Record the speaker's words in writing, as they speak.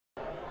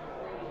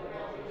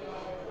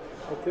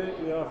Okay,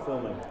 we are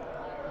filming.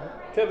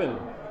 Kevin,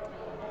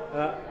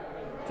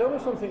 tell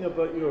us something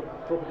about your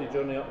property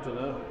journey up to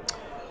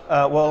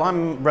now. Well,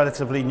 I'm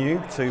relatively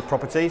new to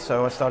property,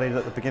 so I started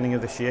at the beginning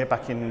of this year,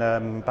 back in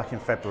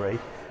February,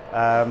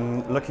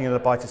 looking at a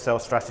buy-to-sell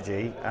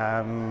strategy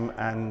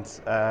and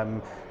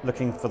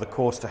looking for the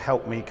course to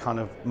help me kind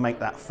of make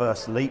that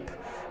first leap.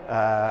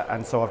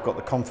 And so I've got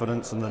the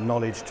confidence and the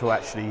knowledge to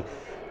actually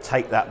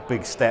take that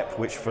big step,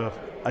 which for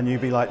a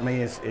newbie like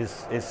me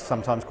is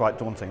sometimes quite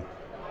daunting.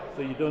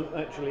 So you don't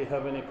actually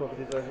have any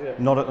properties as yet?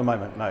 Not at the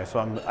moment, no. So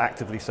I'm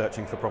actively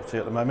searching for property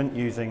at the moment,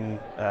 using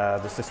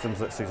the systems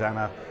that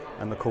Susannah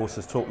and the course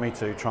has taught me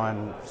to try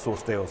and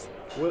source deals.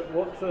 What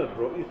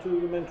brought you to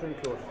the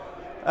mentoring course?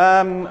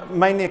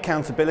 Mainly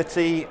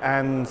accountability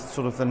and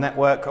sort of the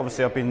network.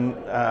 Obviously I've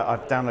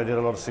downloaded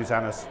a lot of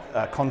Susannah's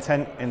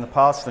content in the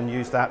past and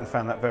used that and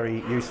found that very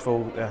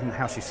useful in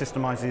how she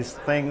systemizes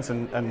things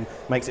and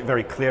makes it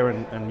very clear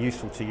and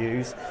useful to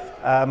use.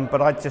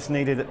 But I just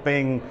needed it,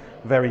 being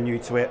very new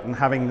to it and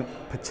having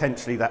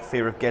potentially that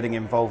fear of getting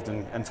involved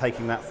and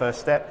taking that first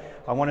step.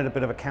 I wanted a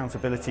bit of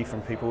accountability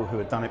from people who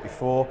had done it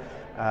before,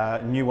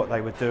 knew what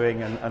they were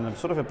doing, and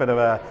sort of a bit of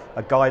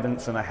a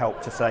guidance and a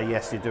help to say,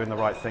 yes, you're doing the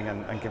right thing,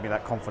 and give me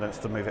that confidence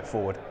to move it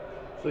forward.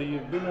 So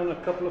you've been on a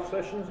couple of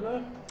sessions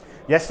now?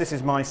 Yes, this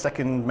is my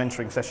second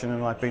mentoring session,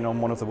 and I've been on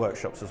one of the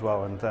workshops as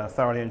well, and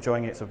thoroughly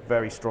enjoying it. It's a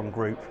very strong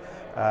group,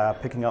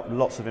 picking up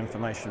lots of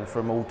information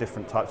from all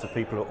different types of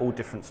people at all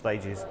different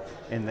stages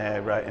in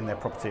their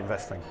property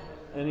investing.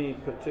 Any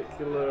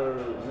particular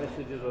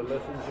messages or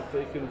lessons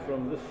you've taken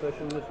from this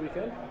session this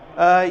weekend?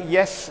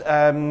 Yes,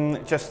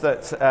 just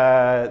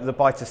that the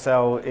buy to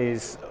sell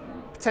is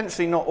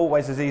potentially not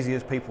always as easy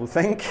as people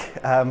think,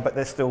 but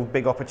there's still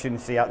big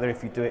opportunity out there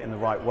if you do it in the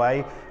right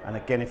way. And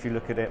again, if you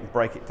look at it and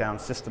break it down,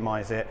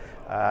 systemize it,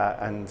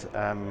 and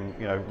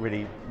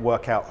really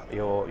work out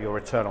your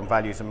return on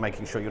values and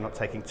making sure you're not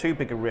taking too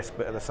big a risk,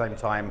 but at the same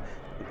time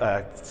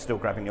still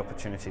grabbing the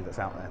opportunity that's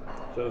out there.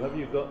 So have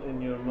you got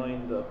in your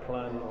mind a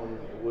plan on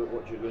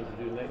what you're going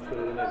to do next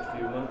over the next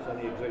few months?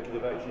 Any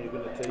executive action you're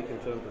going to take in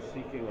terms of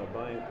seeking or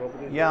buying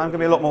properties? Yeah, I'm going to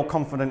be a lot more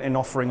confident in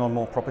offering on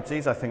more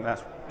properties. I think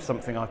that's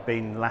something I've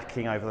been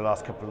lacking over the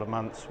last couple of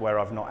months, where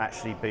I've not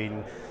actually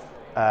been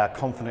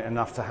confident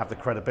enough to have the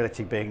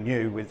credibility, being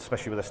new,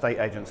 especially with estate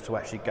agents, to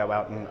actually go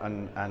out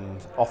and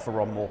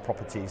offer on more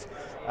properties.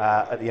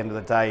 At the end of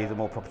the day, the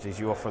more properties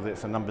you offer,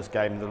 it's a numbers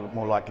game, the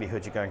more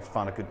likelihood you're going to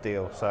find a good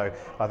deal. So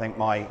I think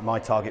my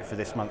target for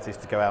this month is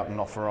to go out and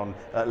offer on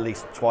at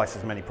least twice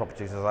as many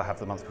properties as I have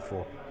the month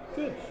before.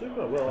 Good,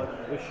 super. Well,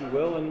 I wish you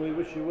well, and we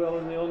wish you well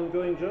in the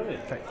ongoing journey.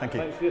 Okay, thank you.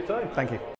 Thanks for your time. Thank you.